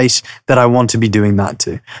this a place that I want to be doing that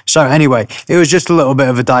to? So anyway, it was just a little bit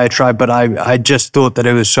of a diatribe, but I just thought that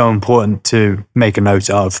it was so important to make a note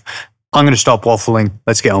of. I'm going to stop waffling.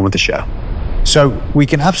 Let's get on with the show. So we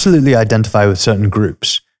can absolutely identify with certain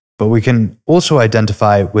groups, but we can also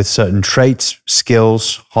identify with certain traits,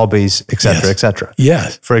 skills, hobbies, etc., etc.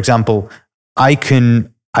 Yes. For example, I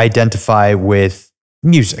can identify with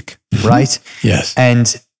music, right? Yes.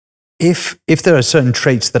 And if there are certain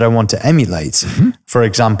traits that I want to emulate, for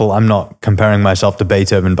example, I'm not comparing myself to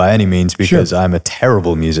Beethoven by any means because I'm a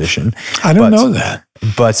terrible musician. I don't know that.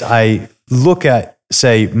 But I look at,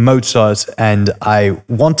 say, Mozart, and I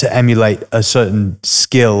want to emulate a certain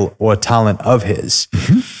skill or talent of his.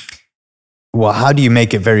 Well, how do you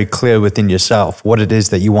make it very clear within yourself what it is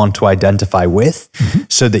that you want to identify with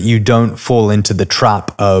so that you don't fall into the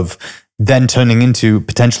trap of then turning into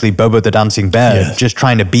potentially Bobo the Dancing Bear, just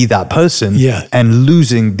trying to be that person and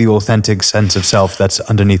losing the authentic sense of self that's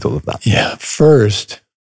underneath all of that? Yeah. First,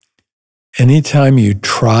 anytime you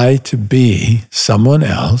try to be someone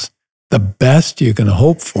else, the best you can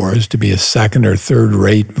hope for is to be a second or third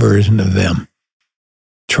rate version of them.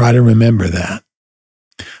 Try to remember that.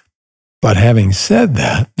 But having said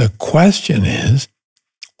that, the question is,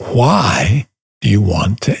 why do you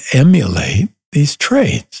want to emulate these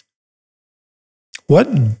traits? What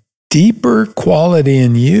deeper quality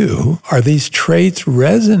in you are these traits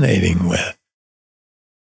resonating with?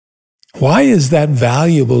 Why is that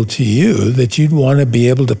valuable to you that you'd want to be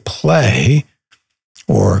able to play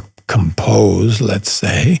or compose, let's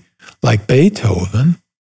say, like Beethoven,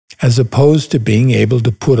 as opposed to being able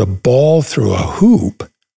to put a ball through a hoop?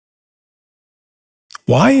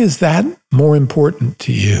 Why is that more important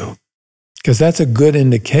to you? Because that's a good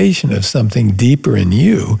indication of something deeper in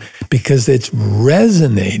you, because it's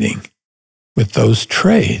resonating with those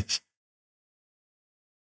traits.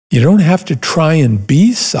 You don't have to try and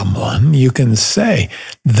be someone. You can say,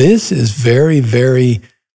 this is very, very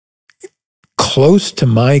close to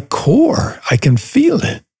my core. I can feel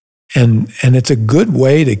it. And it's a good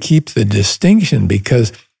way to keep the distinction,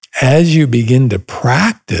 because as you begin to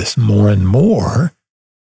practice more and more,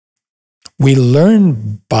 we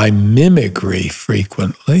learn by mimicry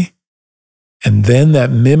frequently, and then that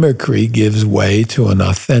mimicry gives way to an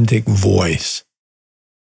authentic voice.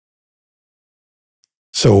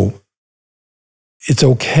 So it's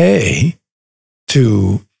okay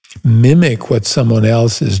to mimic what someone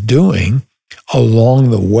else is doing along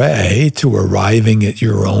the way to arriving at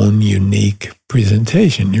your own unique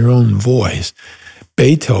presentation, your own voice.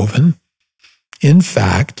 Beethoven, in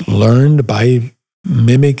fact, learned by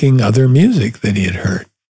mimicking other music that he had heard.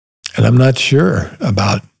 And I'm not sure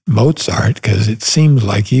about Mozart, because it seems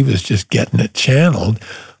like he was just getting it channeled.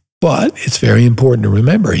 But it's very important to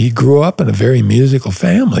remember, he grew up in a very musical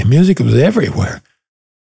family. Music was everywhere.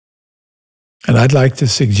 And I'd like to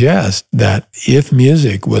suggest that if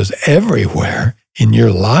music was everywhere in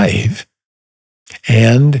your life,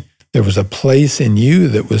 and there was a place in you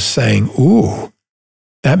that was saying, ooh,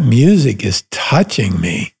 that music is touching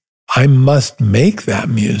me, I must make that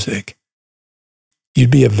music, you'd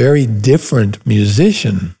be a very different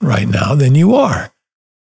musician right now than you are.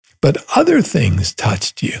 But other things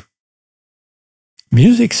touched you.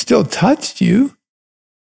 Music still touched you,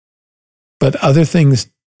 but other things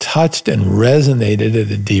touched and resonated at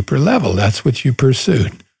a deeper level. That's what you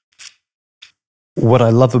pursued. What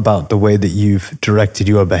I love about the way that you've directed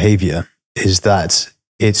your behavior is that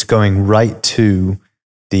it's going right to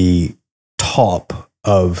the top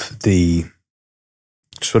of the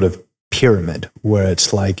sort of pyramid, where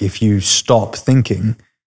it's like if you stop thinking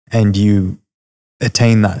and you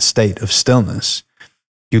attain that state of stillness,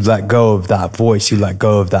 you let go of that voice, you let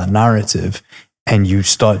go of that narrative, and you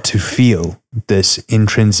start to feel this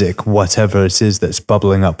intrinsic whatever it is that's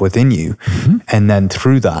bubbling up within you. Mm-hmm. And then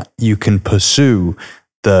through that, you can pursue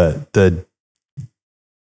the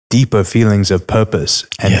deeper feelings of purpose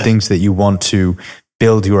and things that you want to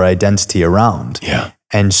build your identity around. Yeah.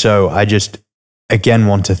 And so I just, again,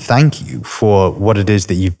 want to thank you for what it is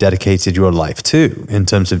that you've dedicated your life to, in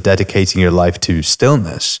terms of dedicating your life to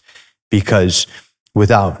stillness, because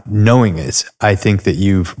without knowing it, I think that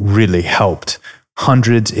you've really helped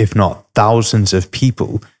hundreds, if not thousands of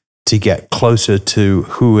people to get closer to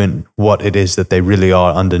who and what it is that they really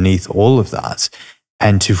are underneath all of that,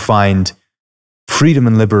 and to find freedom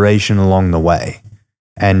and liberation along the way.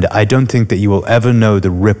 And I don't think that you will ever know the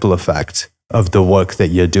ripple effect of the work that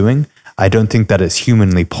you're doing. I don't think that it's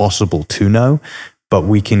humanly possible to know, but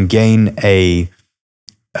we can gain a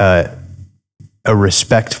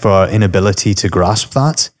respect for our inability to grasp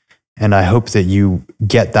that. And I hope that you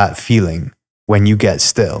get that feeling when you get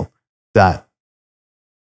still, that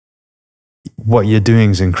what you're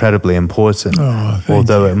doing is incredibly important,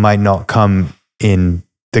 although it might not come in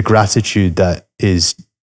the gratitude that is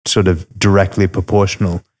sort of directly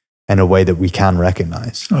proportional in a way that we can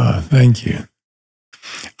recognize. Oh, thank you.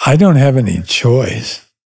 I don't have any choice.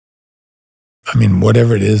 I mean,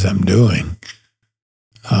 whatever it is I'm doing,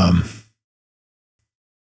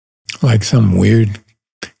 like some weird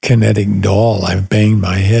kinetic doll, I've banged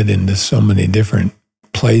my head into so many different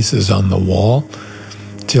places on the wall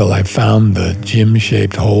till I found the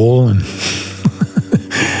gym-shaped hole and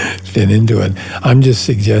fit into it. I'm just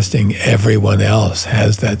suggesting everyone else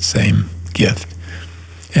has that same gift.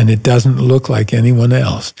 And it doesn't look like anyone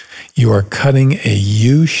else. You are cutting a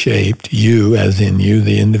U-shaped, you as in you,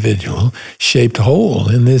 the individual, shaped hole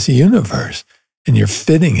in this universe. And you're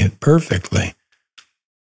fitting it perfectly.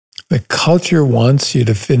 The culture wants you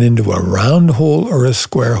to fit into a round hole or a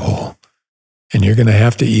square hole. And you're going to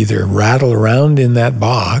have to either rattle around in that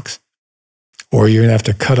box, or you're going to have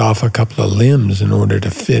to cut off a couple of limbs in order to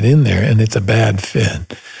fit in there, and it's a bad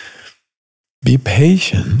fit. Be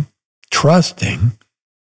patient, trusting,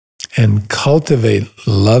 and cultivate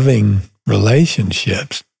loving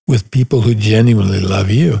relationships with people who genuinely love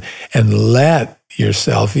you, and let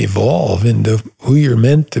yourself evolve into who you're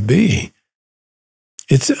meant to be.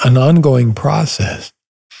 It's an ongoing process.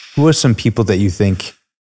 Who are some people that you think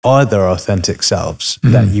are their authentic selves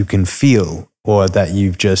that you can feel, or that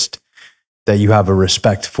you have a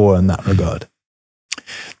respect for in that regard?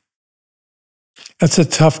 That's a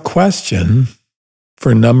tough question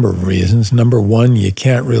for a number of reasons. Number one, you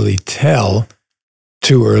can't really tell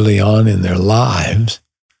too early on in their lives.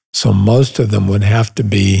 So most of them would have to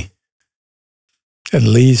be at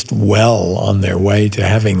least well on their way to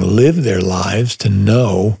having lived their lives to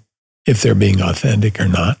know if they're being authentic or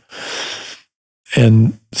not.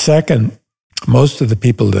 And second, most of the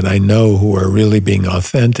people that I know who are really being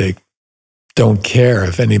authentic don't care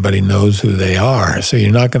if anybody knows who they are. So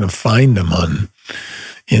you're not going to find them on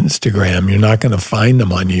Instagram. You're not going to find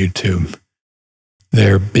them on YouTube.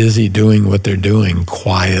 They're busy doing what they're doing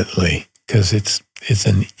quietly because it's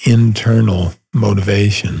an internal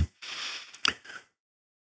motivation.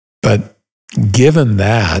 But given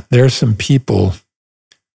that, there are some people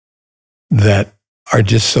that are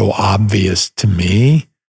just so obvious to me.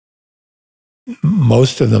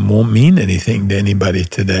 Most of them won't mean anything to anybody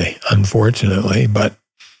today, unfortunately, but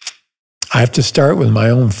I have to start with my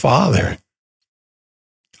own father.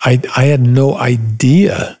 I had no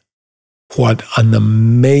idea what an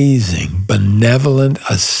amazing, benevolent,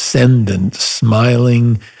 ascendant,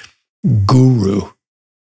 smiling guru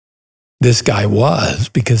this guy was,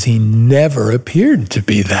 because he never appeared to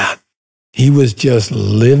be that. He was just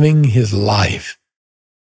living his life.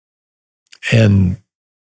 And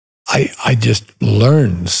I just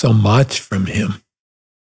learned so much from him.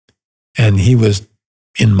 And he was,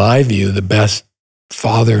 in my view, the best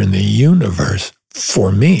father in the universe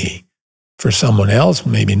for me. For someone else,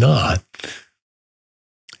 maybe not.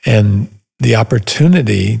 And the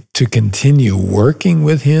opportunity to continue working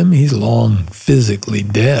with him, he's long physically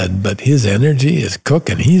dead, but his energy is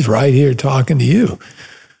cooking. He's right here talking to you.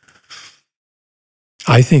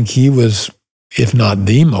 I think he was, if not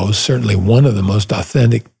the most, certainly one of the most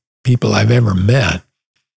authentic people I've ever met,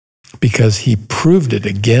 because he proved it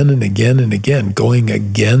again and again and again, going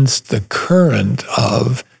against the current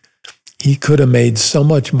of he could have made so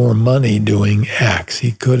much more money doing X.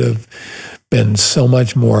 He could have been so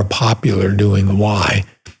much more popular doing Y.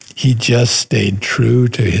 He just stayed true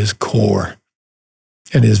to his core.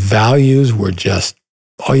 And his values were just,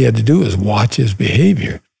 all you had to do was watch his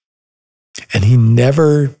behavior. And he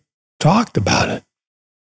never talked about it.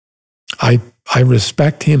 I I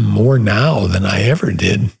respect him more now than I ever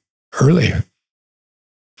did earlier.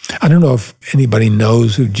 I don't know if anybody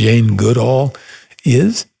knows who Jane Goodall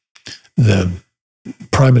is, the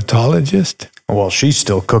primatologist. Well, she's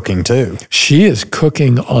still cooking too. She is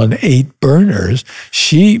cooking on 8 burners.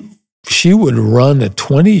 She would run a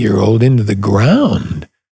 20-year-old into the ground,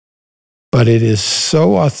 but it is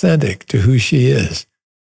so authentic to who she is.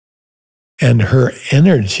 And her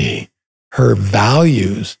energy, her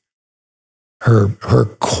values, her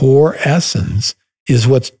core essence is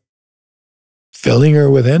what's filling her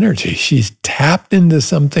with energy. She's tapped into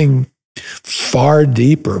something far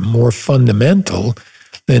deeper, more fundamental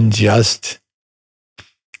than just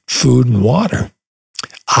food and water.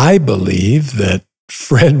 I believe that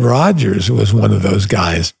Fred Rogers was one of those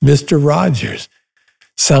guys, Mr. Rogers.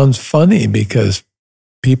 Sounds funny because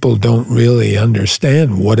people don't really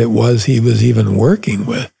understand what it was he was even working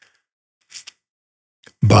with.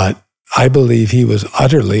 But I believe he was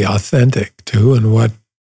utterly authentic to who and what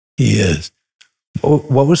he is.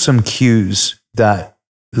 What were some cues that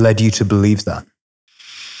led you to believe that?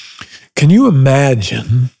 Can you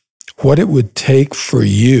imagine what it would take for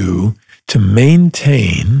you to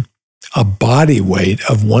maintain a body weight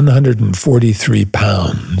of 143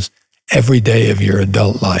 pounds every day of your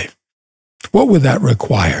adult life? What would that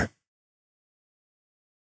require?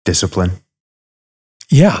 Discipline.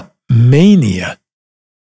 Yeah, mania.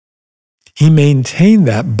 He maintained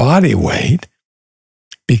that body weight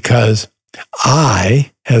because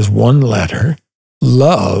I has 1 letter,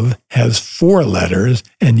 love has 4 letters,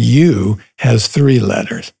 and you has 3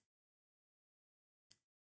 letters.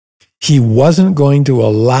 He wasn't going to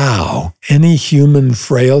allow any human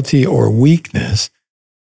frailty or weakness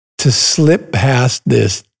to slip past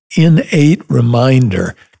this innate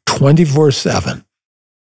reminder 24/7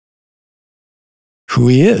 who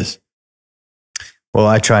he is. Well,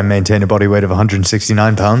 I try and maintain a body weight of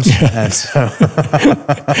 169 pounds. And so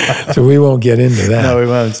So we won't get into that. No, we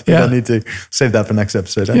won't. We Yeah. don't need to save that for next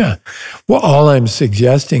episode. Eh? Yeah. Well, all I'm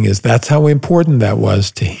suggesting is that's how important that was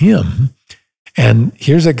to him. And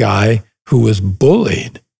here's a guy who was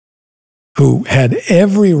bullied, who had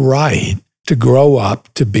every right to grow up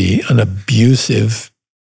to be an abusive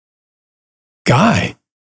guy.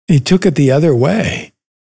 He took it the other way.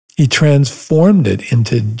 He transformed it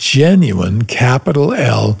into genuine, capital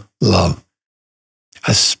L, love.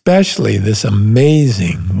 Especially this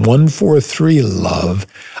amazing 143 love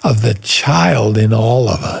of the child in all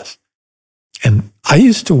of us. And I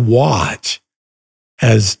used to watch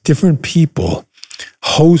as different people,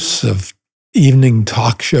 hosts of evening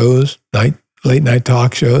talk shows, late night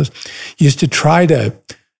talk shows, used to try to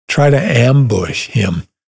ambush him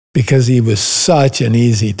because he was such an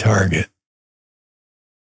easy target.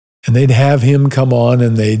 And they'd have him come on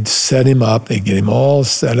and they'd set him up. They'd get him all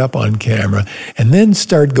set up on camera and then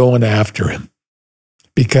start going after him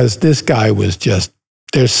because this guy was just,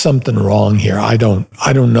 there's something wrong here. I don't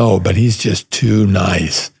know, but he's just too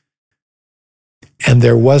nice. And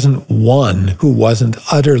there wasn't one who wasn't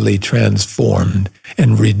utterly transformed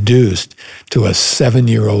and reduced to a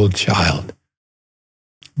 7-year-old child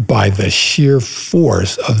by the sheer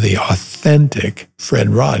force of the authentic Fred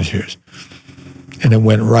Rogers. And it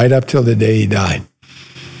went right up till the day he died.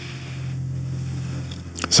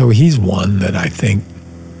 So he's one that I think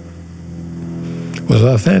was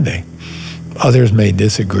authentic. Others may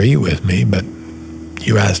disagree with me, but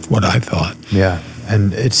you asked what I thought. Yeah.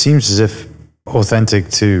 And it seems as if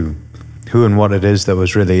authentic to who and what it is that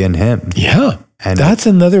was really in him. Yeah. And that's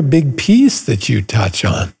another big piece that you touch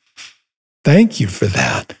on. Thank you for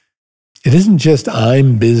that. It isn't just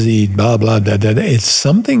I'm busy, blah, blah, da, da, da. It's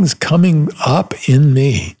something's coming up in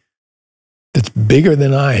me that's bigger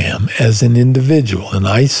than I am as an individual, an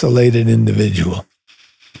isolated individual.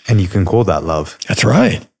 And you can call that love. That's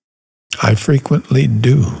right. I frequently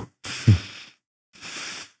do.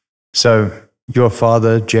 So your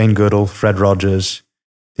father, Jane Goodall, Fred Rogers,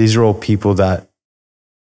 these are all people that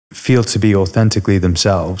feel to be authentically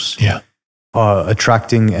themselves, Yeah. are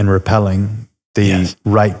attracting and repelling the Yes.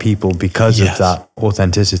 right people because Yes. of that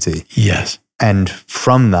authenticity. Yes. And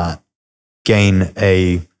from that, gain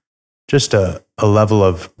just a level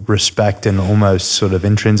of respect and almost sort of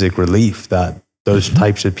intrinsic relief that those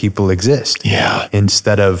types of people exist. Yeah.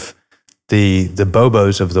 Instead of the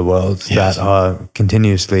bobos of the world Yes. that are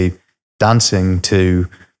continuously dancing to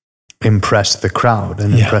impress the crowd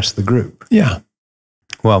and Yeah. impress the group. Yeah.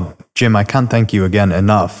 Well, Jim, I can't thank you again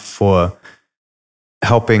enough for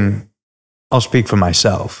helping, I'll speak for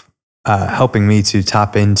myself, helping me to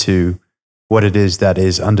tap into what it is that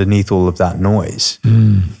is underneath all of that noise.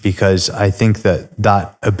 Because I think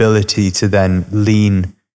that ability to then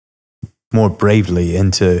lean more bravely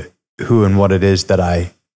into who and what it is that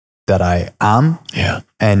I am,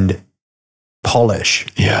 and polish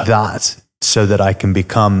that so that I can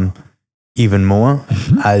become even more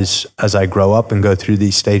as I grow up and go through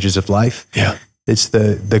these stages of life. It's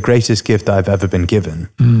the greatest gift I've ever been given.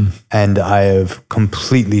 And I have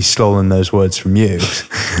completely stolen those words from you.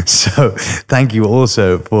 So thank you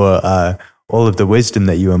also for all of the wisdom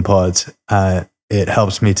that you impart. It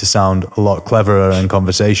helps me to sound a lot cleverer in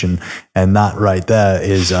conversation. And that right there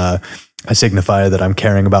is a signifier that I'm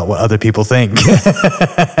caring about what other people think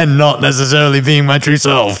and not necessarily being my true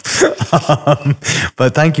self.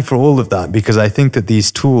 But thank you for all of that, because I think that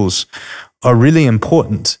these tools are really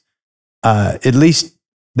important. At least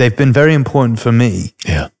they've been very important for me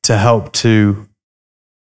to help to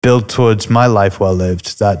build towards my life well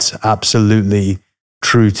lived. That's absolutely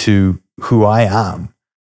true to who I am,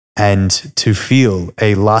 and to feel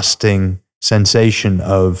a lasting sensation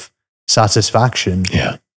of satisfaction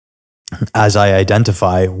as I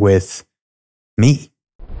identify with me.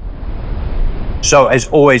 So as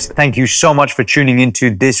always, thank you so much for tuning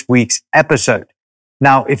into this week's episode.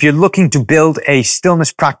 Now, if you're looking to build a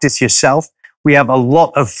stillness practice yourself, we have a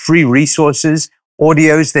lot of free resources,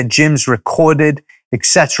 audios that Jim's recorded,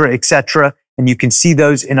 etc., and you can see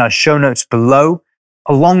those in our show notes below.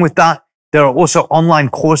 Along with that, there are also online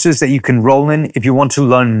courses that you can roll in if you want to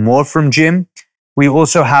learn more from Jim. We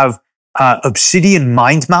also have Obsidian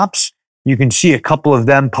mind maps. You can see a couple of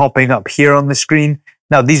them popping up here on the screen.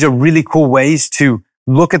 Now, these are really cool ways to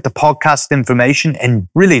look at the podcast information and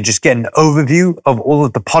really just get an overview of all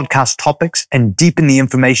of the podcast topics and deepen the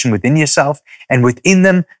information within yourself. And within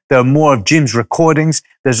them, there are more of Jim's recordings.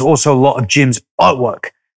 There's also a lot of Jim's artwork.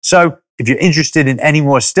 So if you're interested in any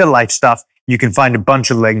more still life stuff, you can find a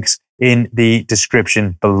bunch of links in the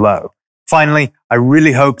description below. Finally, I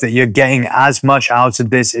really hope that you're getting as much out of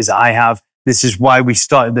this as I have. This is why we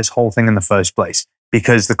started this whole thing in the first place,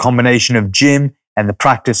 because the combination of Jim and the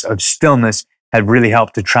practice of stillness had really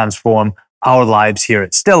helped to transform our lives here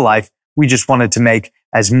at Still Life. We just wanted to make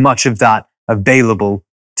as much of that available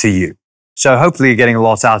to you. So hopefully you're getting a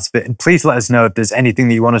lot out of it. And please let us know if there's anything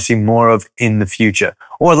that you want to see more of in the future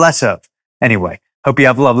or less of. Anyway, hope you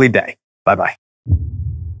have a lovely day. Bye-bye.